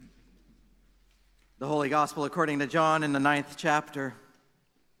The Holy Gospel according to John in the 9th chapter.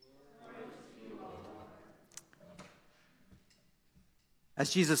 As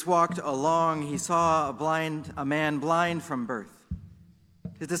Jesus walked along, he saw a man blind from birth.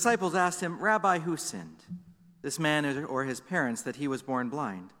 His disciples asked him, "Rabbi, who sinned, this man or his parents, that he was born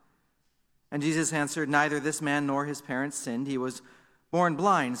blind?" And Jesus answered, "Neither this man nor his parents sinned. He was born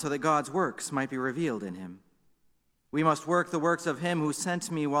blind so that God's works might be revealed in him. We must work the works of him who sent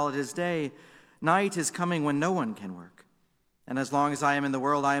me while it is day. Night is coming when no one can work. And as long as I am in the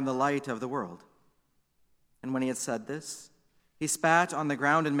world, I am the light of the world." And when he had said this, he spat on the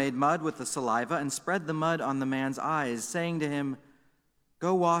ground and made mud with the saliva and spread the mud on the man's eyes, saying to him,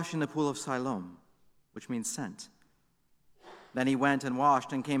 "Go wash in the pool of Siloam," which means sent. Then he went and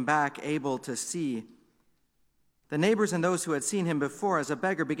washed and came back able to see. The neighbors and those who had seen him before as a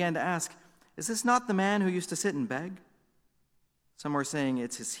beggar began to ask, "Is this not the man who used to sit and beg?" Some were saying,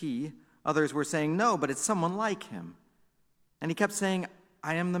 "It is he." Others were saying, "No, but it's someone like him." And he kept saying,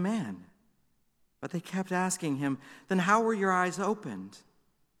 "I am the man." But they kept asking him, "Then how were your eyes opened?"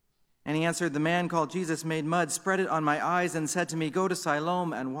 And he answered, "The man called Jesus made mud, spread it on my eyes, and said to me, 'Go to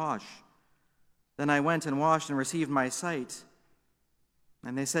Siloam and wash.' Then I went and washed and received my sight."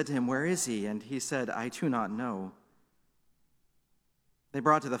 And they said to him, "Where is he?" And he said, "I do not know." They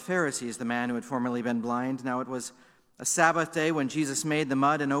brought to the Pharisees the man who had formerly been blind. Now it was a Sabbath day when Jesus made the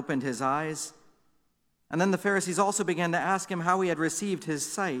mud and opened his eyes. And then the Pharisees also began to ask him how he had received his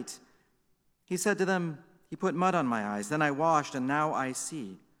sight. He said to them, "He put mud on my eyes. Then I washed, and now I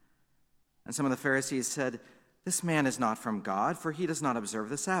see." And some of the Pharisees said, "This man is not from God, for he does not observe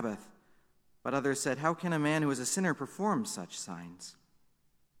the Sabbath." But others said, "How can a man who is a sinner perform such signs?"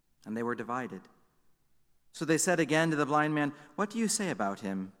 And they were divided. So they said again to the blind man, "What do you say about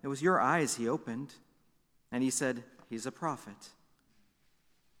him? It was your eyes he opened." And he said, "He's a prophet."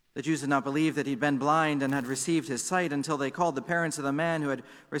 The Jews did not believe that he'd been blind and had received his sight until they called the parents of the man who had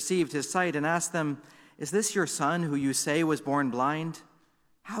received his sight and asked them, "Is this your son who you say was born blind?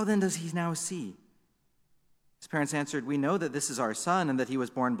 How then does he now see?" His parents answered, "We know that this is our son and that he was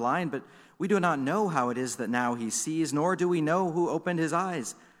born blind, but we do not know how it is that now he sees, nor do we know who opened his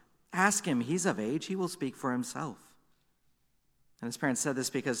eyes. Ask him, he's of age, he will speak for himself." And his parents said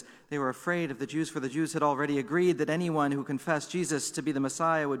this because they were afraid of the Jews, for the Jews had already agreed that anyone who confessed Jesus to be the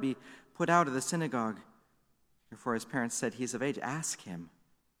Messiah would be put out of the synagogue. Therefore his parents said, "He's of age, ask him."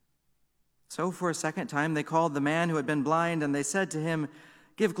 So for a second time they called the man who had been blind, and they said to him,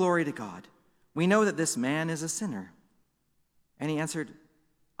 "Give glory to God. We know that this man is a sinner." And he answered,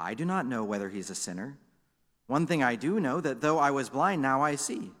 "I do not know whether he's a sinner. One thing I do know, that though I was blind, now I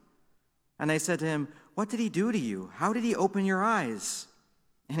see." And they said to him, "What did he do to you? How did he open your eyes?"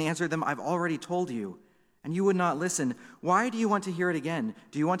 And he answered them, "I've already told you, and you would not listen. Why do you want to hear it again?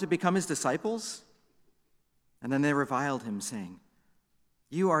 Do you want to become his disciples?" And then they reviled him, saying,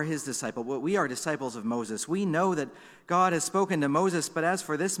 "You are his disciple, but we are disciples of Moses. We know that God has spoken to Moses, but as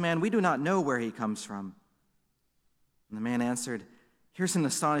for this man, we do not know where he comes from." And the man answered, "Here's an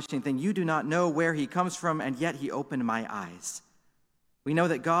astonishing thing. You do not know where he comes from, and yet he opened my eyes. We know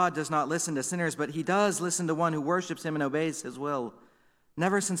that God does not listen to sinners, but he does listen to one who worships him and obeys his will.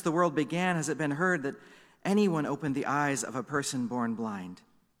 Never since the world began has it been heard that anyone opened the eyes of a person born blind.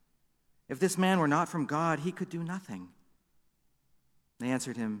 If this man were not from God, he could do nothing." They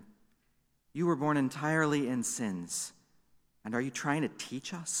answered him, "You were born entirely in sins, and are you trying to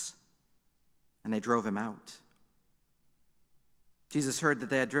teach us?" And they drove him out. Jesus heard that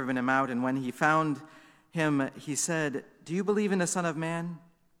they had driven him out, and when he found him, he said, "Do you believe in the Son of Man?"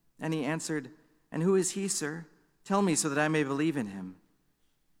 And he answered, "And who is he, sir? Tell me so that I may believe in him."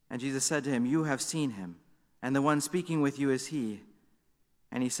 And Jesus said to him, "You have seen him, and the one speaking with you is he."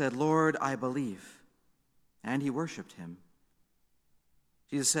 And he said, "Lord, I believe." And he worshipped him.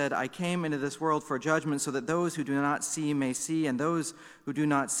 Jesus said, "I came into this world for judgment, so that those who do not see may see, and those who do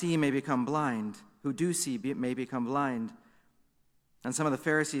not see may become blind. Who do see may become blind." And some of the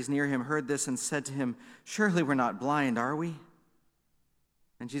Pharisees near him heard this and said to him, "Surely we're not blind, are we?"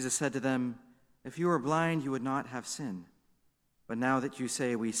 And Jesus said to them, "If you were blind, you would not have sin. But now that you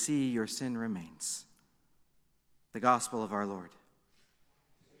say we see, your sin remains." The gospel of our Lord.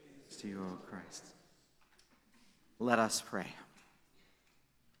 Praise to you, O Christ. Let us pray.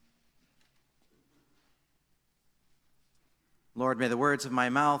 Lord, may the words of my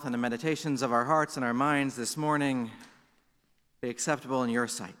mouth and the meditations of our hearts and our minds this morning be acceptable in your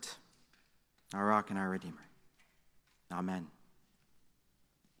sight, our rock and our Redeemer. Amen.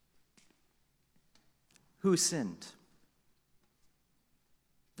 Who sinned?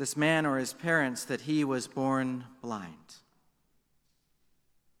 This man or his parents that he was born blind?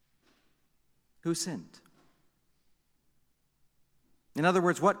 Who sinned? In other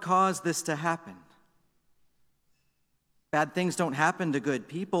words, what caused this to happen? Bad things don't happen to good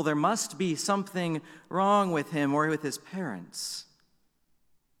people. There must be something wrong with him or with his parents.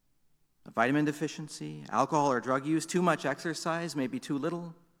 A vitamin deficiency, alcohol or drug use, too much exercise, maybe too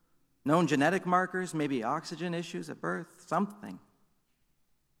little. Known genetic markers, maybe oxygen issues at birth, something.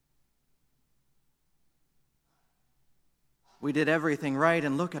 We did everything right,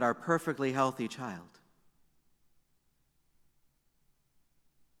 and look at our perfectly healthy child.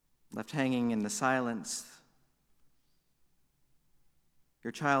 Left hanging in the silence.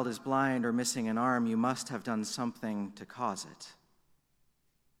 Your child is blind or missing an arm. You must have done something to cause it.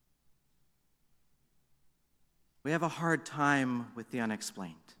 We have a hard time with the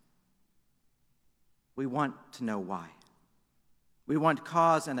unexplained. We want to know why. We want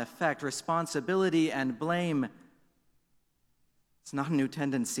cause and effect, responsibility and blame. It's not a new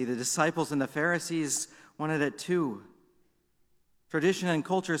tendency. The disciples and the Pharisees wanted it too. Tradition and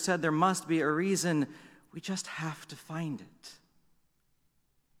culture said there must be a reason. We just have to find it.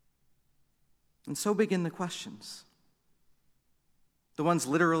 And so begin the questions. The ones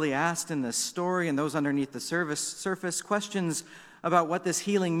literally asked in this story and those underneath the surface, questions about what this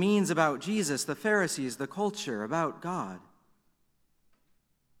healing means about Jesus, the Pharisees, the culture, about God.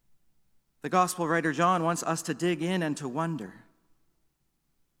 The gospel writer John wants us to dig in and to wonder.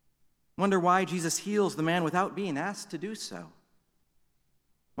 Wonder why Jesus heals the man without being asked to do so.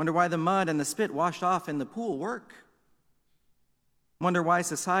 Wonder why the mud and the spit washed off in the pool work. Wonder why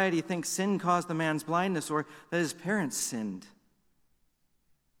society thinks sin caused the man's blindness or that his parents sinned.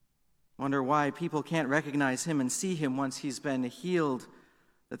 Wonder why people can't recognize him and see him once he's been healed,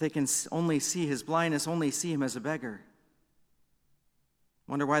 that they can only see his blindness, only see him as a beggar.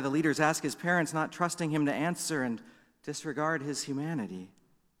 Wonder why the leaders ask his parents, not trusting him to answer, and disregard his humanity.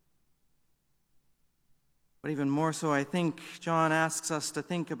 But even more so, I think John asks us to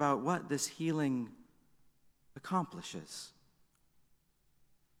think about what this healing accomplishes.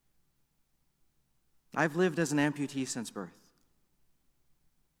 I've lived as an amputee since birth.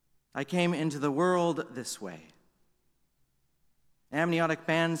 I came into the world this way. Amniotic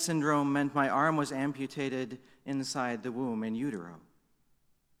band syndrome meant my arm was amputated inside the womb in utero.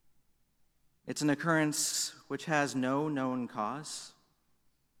 It's an occurrence which has no known cause,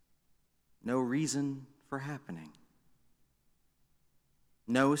 no reason for happening.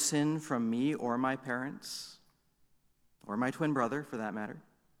 No sin from me or my parents, or my twin brother for that matter.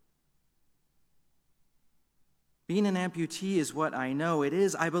 Being an amputee is what I know. It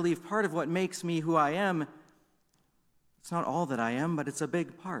is, I believe, part of what makes me who I am. It's not all that I am, but it's a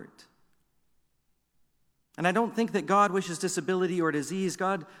big part. And I don't think that God wishes disability or disease.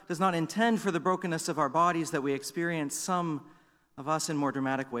 God does not intend for the brokenness of our bodies that we experience, some of us in more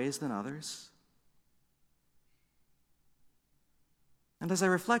dramatic ways than others. And as I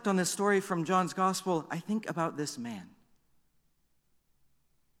reflect on this story from John's Gospel, I think about this man.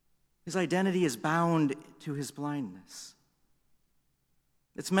 His identity is bound to his blindness.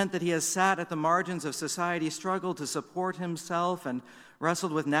 It's meant that he has sat at the margins of society, struggled to support himself, and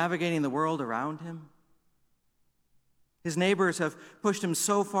wrestled with navigating the world around him. His neighbors have pushed him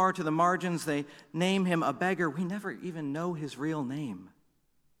so far to the margins, they name him a beggar. We never even know his real name.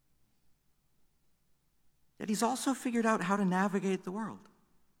 Yet he's also figured out how to navigate the world.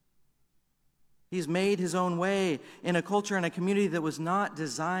 He's made his own way in a culture and a community that was not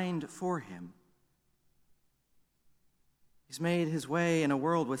designed for him. He's made his way in a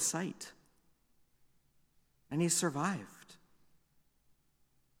world with sight. And he's survived.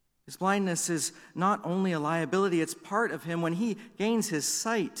 His blindness is not only a liability, it's part of him. When he gains his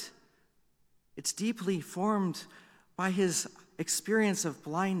sight, it's deeply formed by his experience of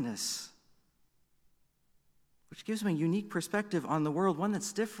blindness, which gives him a unique perspective on the world, one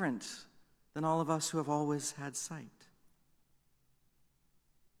that's different than all of us who have always had sight.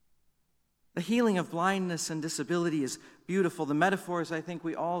 The healing of blindness and disability is beautiful. The metaphors, I think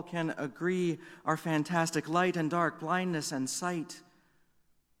we all can agree, are fantastic. Light and dark, blindness and sight.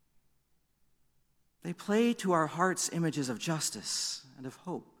 They play to our hearts images of justice and of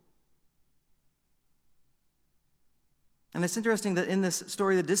hope. And it's interesting that in this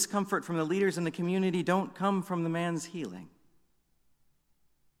story, the discomfort from the leaders in the community don't come from the man's healing.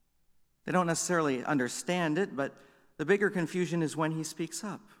 They don't necessarily understand it, but the bigger confusion is when he speaks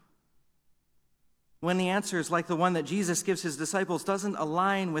up. When the answers, like the one that Jesus gives his disciples, doesn't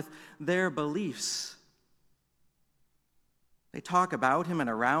align with their beliefs. They talk about him and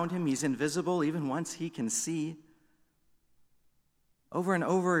around him. He's invisible even once he can see. Over and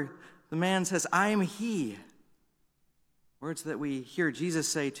over, the man says, "I'm he." Words that we hear Jesus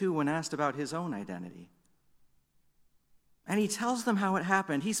say, too, when asked about his own identity. And he tells them how it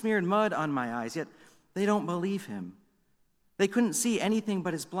happened. He smeared mud on my eyes, yet they don't believe him. They couldn't see anything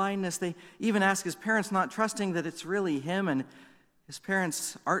but his blindness. They even ask his parents, not trusting that it's really him. And his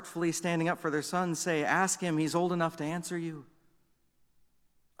parents, artfully standing up for their son, say, ask him, he's old enough to answer you.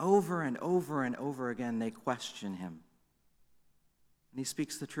 Over and over and over again, they question him. And he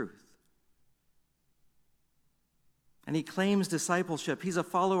speaks the truth. And he claims discipleship. He's a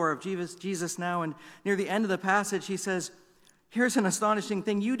follower of Jesus now. And near the end of the passage, he says, here's an astonishing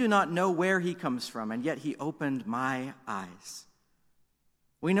thing. You do not know where he comes from, and yet he opened my eyes.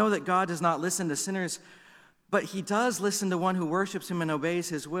 We know that God does not listen to sinners, but he does listen to one who worships him and obeys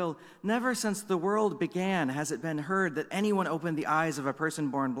his will. Never since the world began has it been heard that anyone opened the eyes of a person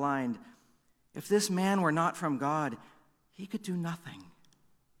born blind. If this man were not from God, he could do nothing.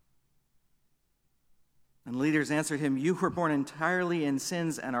 And the leaders answered him, you were born entirely in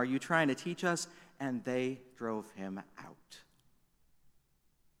sins, and are you trying to teach us? And they drove him out.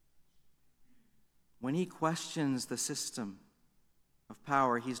 When he questions the system of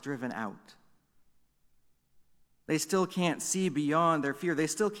power, he's driven out. They still can't see beyond their fear. They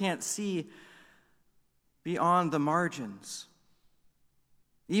still can't see beyond the margins.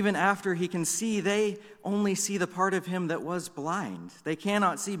 Even after he can see, they only see the part of him that was blind. They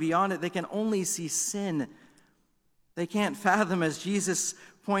cannot see beyond it. They can only see sin. They can't fathom, as Jesus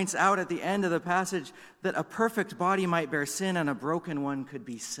points out at the end of the passage, that a perfect body might bear sin and a broken one could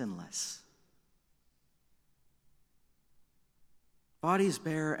be sinless. Bodies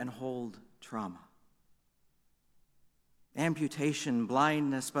bear and hold trauma. Amputation,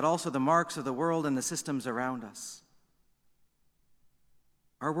 blindness, but also the marks of the world and the systems around us.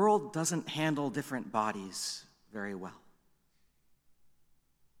 Our world doesn't handle different bodies very well.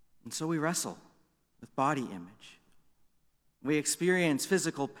 And so we wrestle with body image. We experience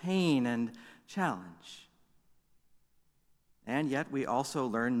physical pain and challenge. And yet we also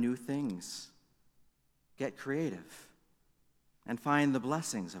learn new things, get creative, and find the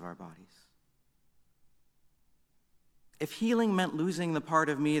blessings of our bodies. If healing meant losing the part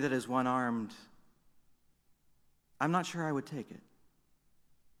of me that is one-armed, I'm not sure I would take it.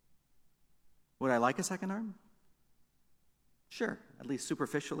 Would I like a second arm? Sure, at least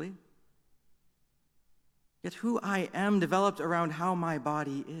superficially. Yet who I am developed around how my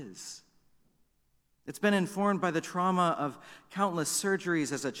body is. It's been informed by the trauma of countless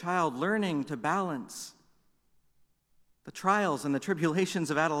surgeries as a child, learning to balance the trials and the tribulations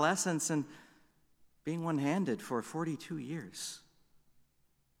of adolescence, and being one-handed for 42 years.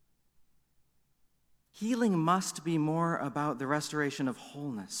 Healing must be more about the restoration of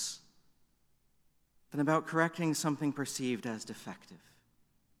wholeness than about correcting something perceived as defective.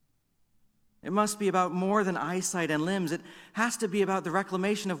 It must be about more than eyesight and limbs. It has to be about the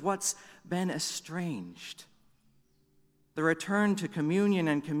reclamation of what's been estranged, the return to communion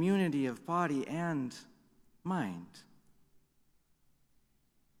and community of body and mind.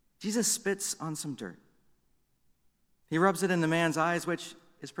 Jesus spits on some dirt. He rubs it in the man's eyes, which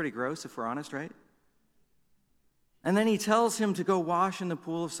is pretty gross if we're honest, right? And then he tells him to go wash in the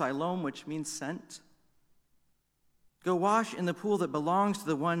pool of Siloam, which means sent. Go wash in the pool that belongs to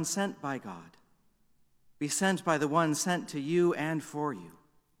the one sent by God. Be sent by the one sent to you and for you.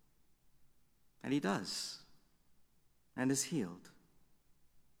 And he does, and is healed.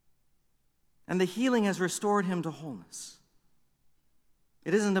 And the healing has restored him to wholeness.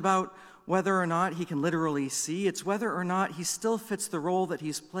 It isn't about whether or not he can literally see. It's whether or not he still fits the role that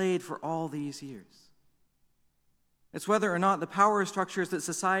he's played for all these years. It's whether or not the power structures that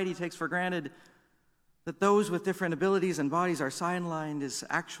society takes for granted, that those with different abilities and bodies are sidelined, is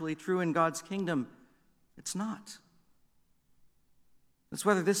actually true in God's kingdom. It's not. It's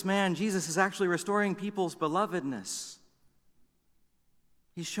whether this man, Jesus, is actually restoring people's belovedness.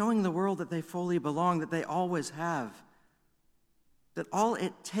 He's showing the world that they fully belong, that they always have. That all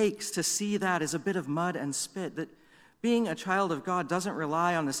it takes to see that is a bit of mud and spit, that being a child of God doesn't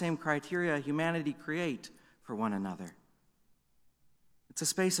rely on the same criteria humanity create for one another. It's a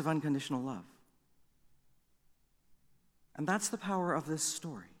space of unconditional love. And that's the power of this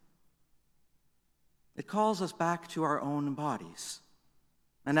story. It calls us back to our own bodies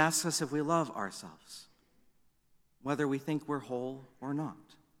and asks us if we love ourselves, whether we think we're whole or not.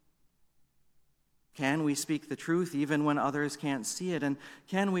 Can we speak the truth even when others can't see it? And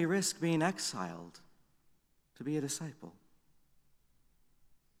can we risk being exiled to be a disciple?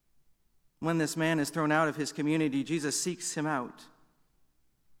 When this man is thrown out of his community, Jesus seeks him out.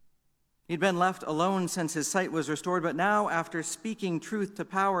 He'd been left alone since his sight was restored, but now, after speaking truth to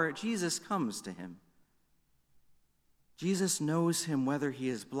power, Jesus comes to him. Jesus knows him whether he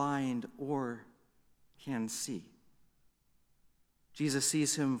is blind or can see. Jesus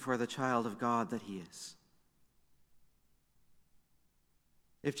sees him for the child of God that he is.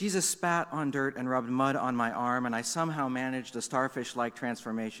 If Jesus spat on dirt and rubbed mud on my arm and I somehow managed a starfish-like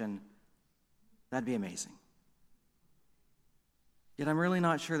transformation, that'd be amazing. Yet I'm really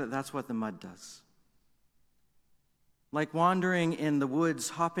not sure that that's what the mud does. Like wandering in the woods,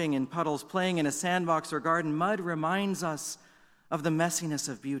 hopping in puddles, playing in a sandbox or garden, mud reminds us of the messiness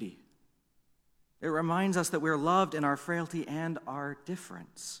of beauty. It reminds us that we're loved in our frailty and our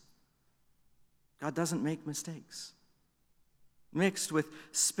difference. God doesn't make mistakes. Mixed with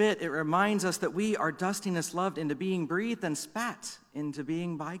spit, it reminds us that we are dustiness loved into being breathed and spat into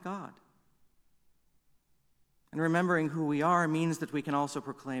being by God. And remembering who we are means that we can also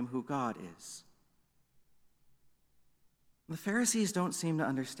proclaim who God is. The Pharisees don't seem to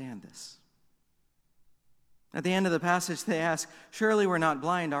understand this. At the end of the passage, they ask, "Surely we're not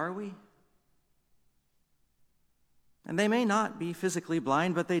blind, are we?" And they may not be physically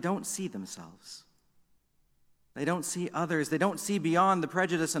blind, but they don't see themselves. They don't see others. They don't see beyond the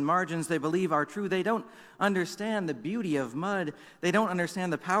prejudice and margins they believe are true. They don't understand the beauty of mud. They don't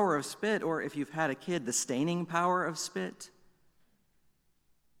understand the power of spit, or if you've had a kid, the staining power of spit.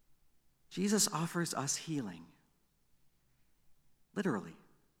 Jesus offers us healing. Literally.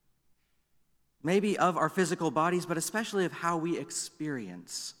 Maybe of our physical bodies, but especially of how we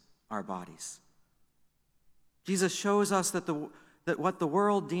experience our bodies. Jesus shows us that what the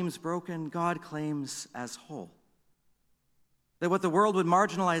world deems broken, God claims as whole. That what the world would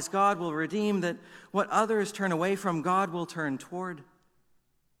marginalize, God will redeem. That what others turn away from, God will turn toward.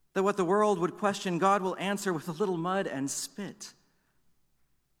 That what the world would question, God will answer with a little mud and spit.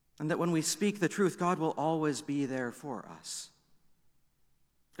 And that when we speak the truth, God will always be there for us.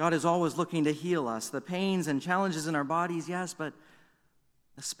 God is always looking to heal us. The pains and challenges in our bodies, yes, but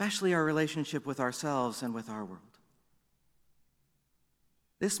especially our relationship with ourselves and with our world.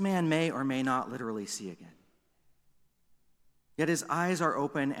 This man may or may not literally see again. Yet his eyes are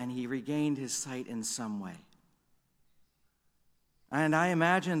open and he regained his sight in some way. And I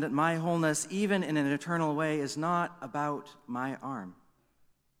imagine that my wholeness, even in an eternal way, is not about my arm.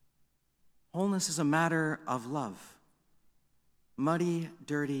 Wholeness is a matter of love. Muddy,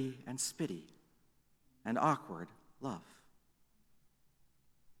 dirty, and spitty, and awkward love.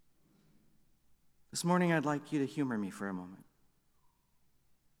 This morning, I'd like you to humor me for a moment.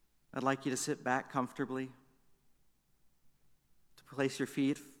 I'd like you to sit back comfortably, to place your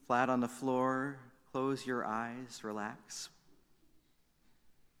feet flat on the floor, close your eyes, relax.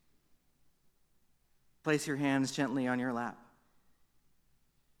 Place your hands gently on your lap.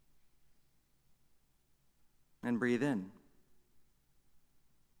 And breathe in.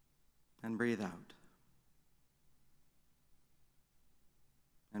 And breathe out.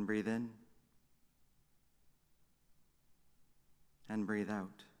 And breathe in. And breathe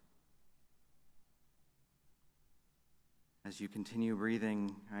out. As you continue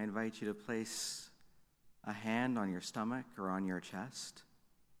breathing, I invite you to place a hand on your stomach or on your chest.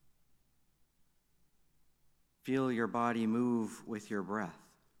 Feel your body move with your breath.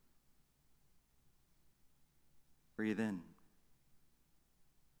 Breathe in.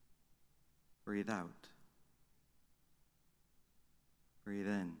 Breathe out. Breathe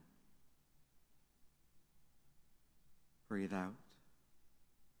in. Breathe out.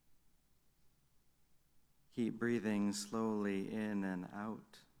 Keep breathing slowly in and out.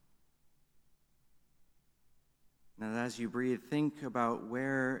 Now, as you breathe, think about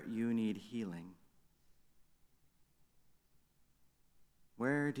where you need healing.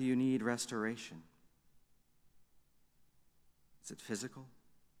 Where do you need restoration? Is it physical,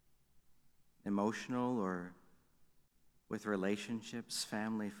 emotional, or with relationships,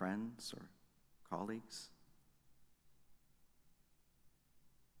 family, friends, or colleagues?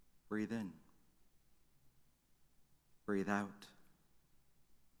 Breathe in. Breathe out.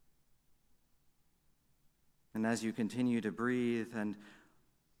 And as you continue to breathe, and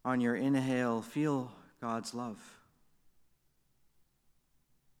on your inhale, feel God's love.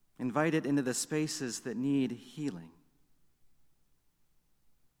 Invite it into the spaces that need healing.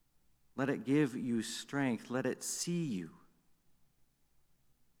 Let it give you strength. Let it see you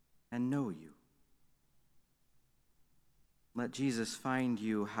and know you. Let Jesus find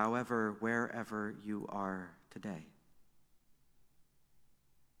you however, wherever you are today.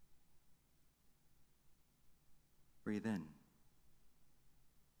 Breathe in.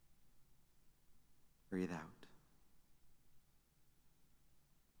 Breathe out.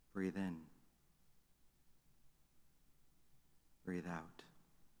 Breathe in. Breathe out.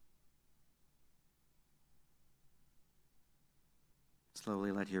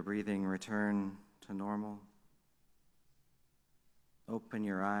 Slowly let your breathing return to normal. Open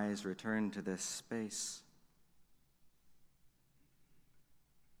your eyes, return to this space.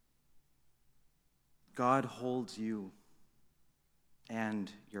 God holds you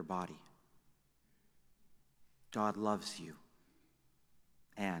and your body. God loves you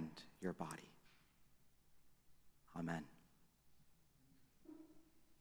and your body. Amen.